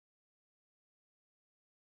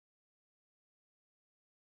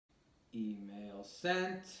Email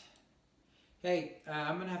sent. Hey,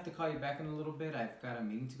 I'm gonna have to call you back in a little bit. I've got a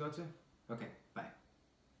meeting to go to. Okay, bye.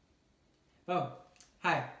 Oh,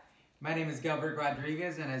 hi. My name is Gilbert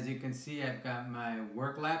Rodriguez, and as you can see, I've got my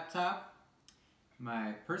work laptop,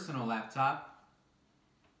 my personal laptop,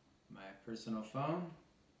 my personal phone,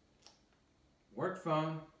 work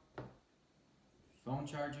phone, phone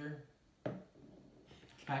charger,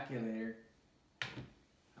 calculator,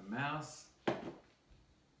 a mouse,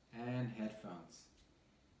 and headphones.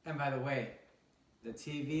 And by the way, the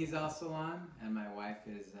TV is also on, and my wife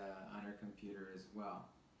is on her computer as well.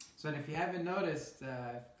 So if you haven't noticed,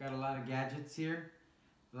 I've got a lot of gadgets here,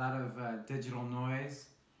 a lot of digital noise,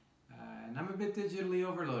 and I'm a bit digitally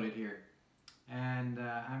overloaded here. And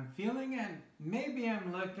I'm feeling and maybe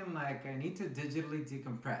I'm looking like I need to digitally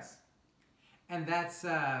decompress. And that's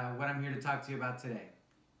what I'm here to talk to you about today,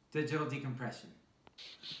 digital decompression.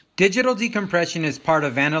 Digital decompression is part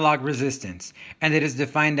of analog resistance, and it is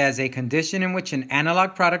defined as a condition in which an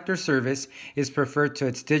analog product or service is preferred to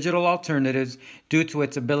its digital alternatives due to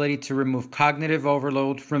its ability to remove cognitive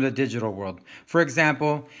overload from the digital world. For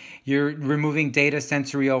example, you're removing data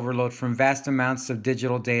sensory overload from vast amounts of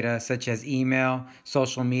digital data such as email,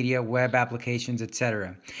 social media, web applications,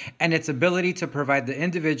 etc., and its ability to provide the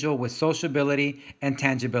individual with sociability and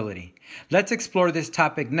tangibility. Let's explore this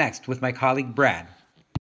topic next with my colleague Brad.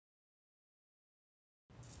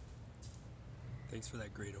 Thanks for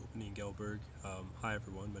that great opening, Gelberg. Hi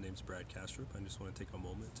everyone, my name is Brad Kastrup. I just want to take a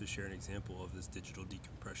moment to share an example of this digital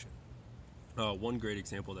decompression. One great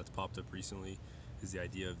example that's popped up recently is the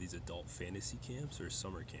idea of these adult fantasy camps or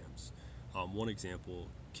summer camps. One example,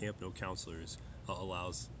 Camp No Counselors,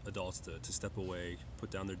 allows adults to step away,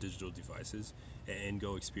 put down their digital devices, and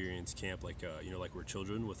go experience camp like like we're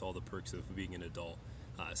children, with all the perks of being an adult,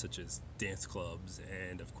 such as dance clubs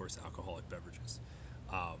and of course alcoholic beverages.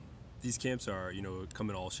 These camps are, come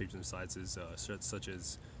in all shapes and sizes, such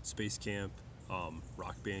as space camp,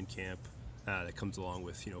 rock band camp, that comes along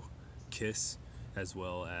with, KISS, as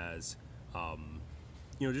well as,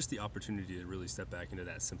 just the opportunity to really step back into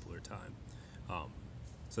that simpler time.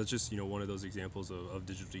 So it's just, one of those examples of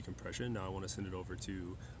digital decompression. Now I want to send it over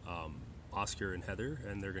to Oscar and Heather,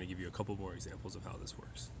 and they're going to give you a couple more examples of how this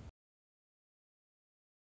works.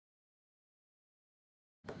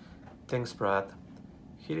 Thanks, Brad.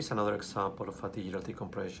 Here is another example of a digital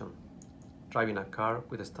decompression. Driving a car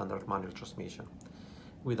with a standard manual transmission,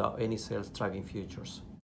 without any self-driving features.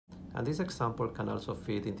 And this example can also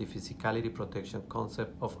fit in the physicality protection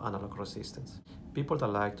concept of analog resistance. People that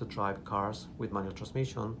like to drive cars with manual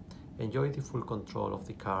transmission enjoy the full control of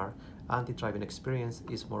the car, and the driving experience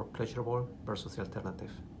is more pleasurable versus the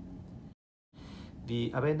alternative.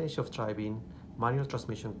 The advantage of driving manual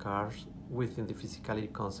transmission cars within the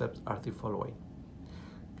physicality concept are the following: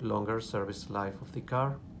 longer service life of the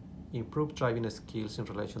car, improved driving skills in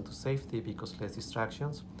relation to safety because less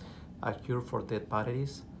distractions, a cure for dead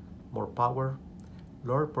batteries, more power,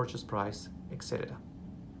 lower purchase price, etc.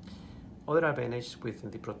 Other advantages within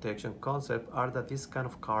the protection concept are that these kind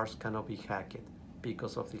of cars cannot be hacked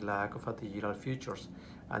because of the lack of digital features,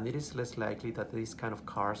 and it is less likely that these kind of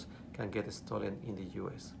cars can get stolen in the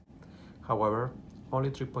US. However, only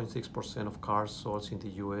 3.6% of cars sold in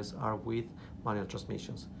the US are with manual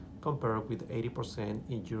transmissions, compared with 80%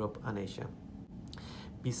 in Europe and Asia.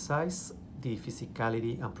 Besides the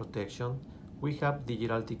physicality and protection, we have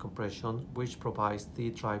digital decompression, which provides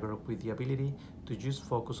the driver with the ability to just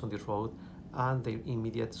focus on the road and their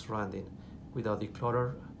immediate surrounding without the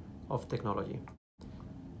clutter of technology.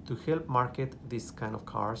 To help market these kind of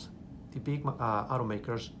cars, the big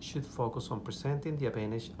automakers should focus on presenting the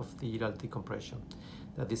advantage of digital decompression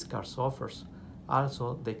that this car offers.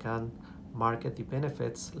 Also, they can market the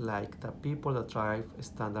benefits, like that people that drive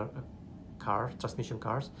standard transmission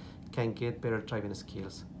cars can get better driving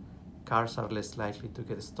skills. Cars are less likely to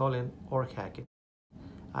get stolen or hacked,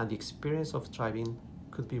 and the experience of driving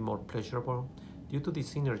could be more pleasurable due to the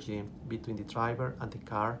synergy between the driver and the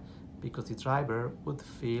car, because the driver would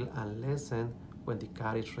feel and listen when the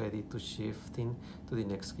car is ready to shifting to the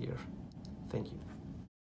next gear. Thank you.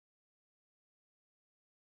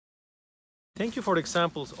 Thank you for the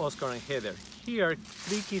examples, Oscar and Heather. Here are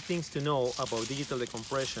 3 key things to know about digital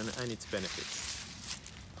decompression and its benefits.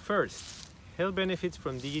 First, health benefits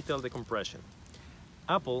from digital decompression.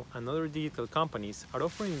 Apple and other digital companies are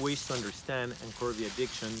offering ways to understand and curb the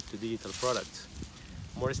addiction to digital products,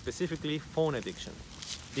 more specifically phone addiction.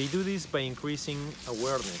 They do this by increasing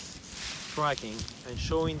awareness, tracking, and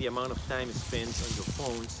showing the amount of time spent on your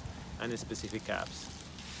phones and specific apps,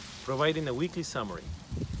 providing a weekly summary.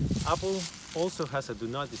 Apple also has a do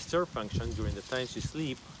not disturb function during the times you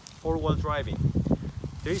sleep or while driving.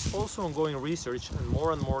 There is also ongoing research and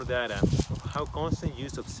more data of how constant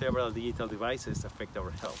use of several digital devices affect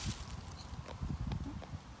our health.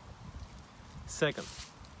 Second,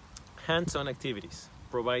 hands-on activities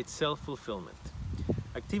provide self-fulfillment.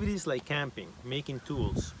 Activities like camping, making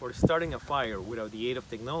tools, or starting a fire without the aid of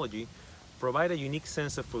technology provide a unique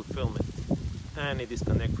sense of fulfillment and a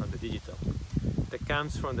disconnect from the digital that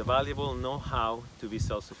comes from the valuable know-how to be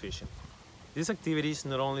self-sufficient. These activities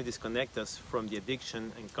not only disconnect us from the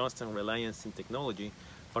addiction and constant reliance in technology,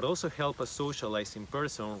 but also help us socialize in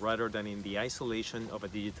person rather than in the isolation of a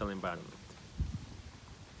digital environment.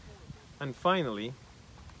 And finally,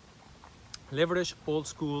 leverage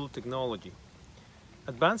old-school technology.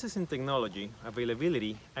 Advances in technology,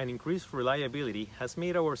 availability, and increased reliability has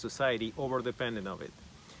made our society over-dependent of it.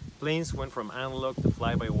 Planes went from analog to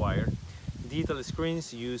fly-by-wire. Digital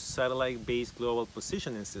screens use satellite-based global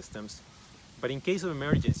positioning systems. But in case of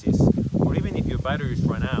emergencies, or even if your batteries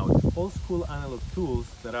run out, old-school analog tools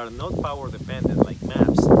that are not power-dependent like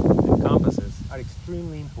maps and compasses are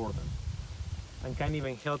extremely important and can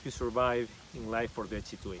even help you survive in life or death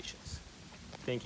situations.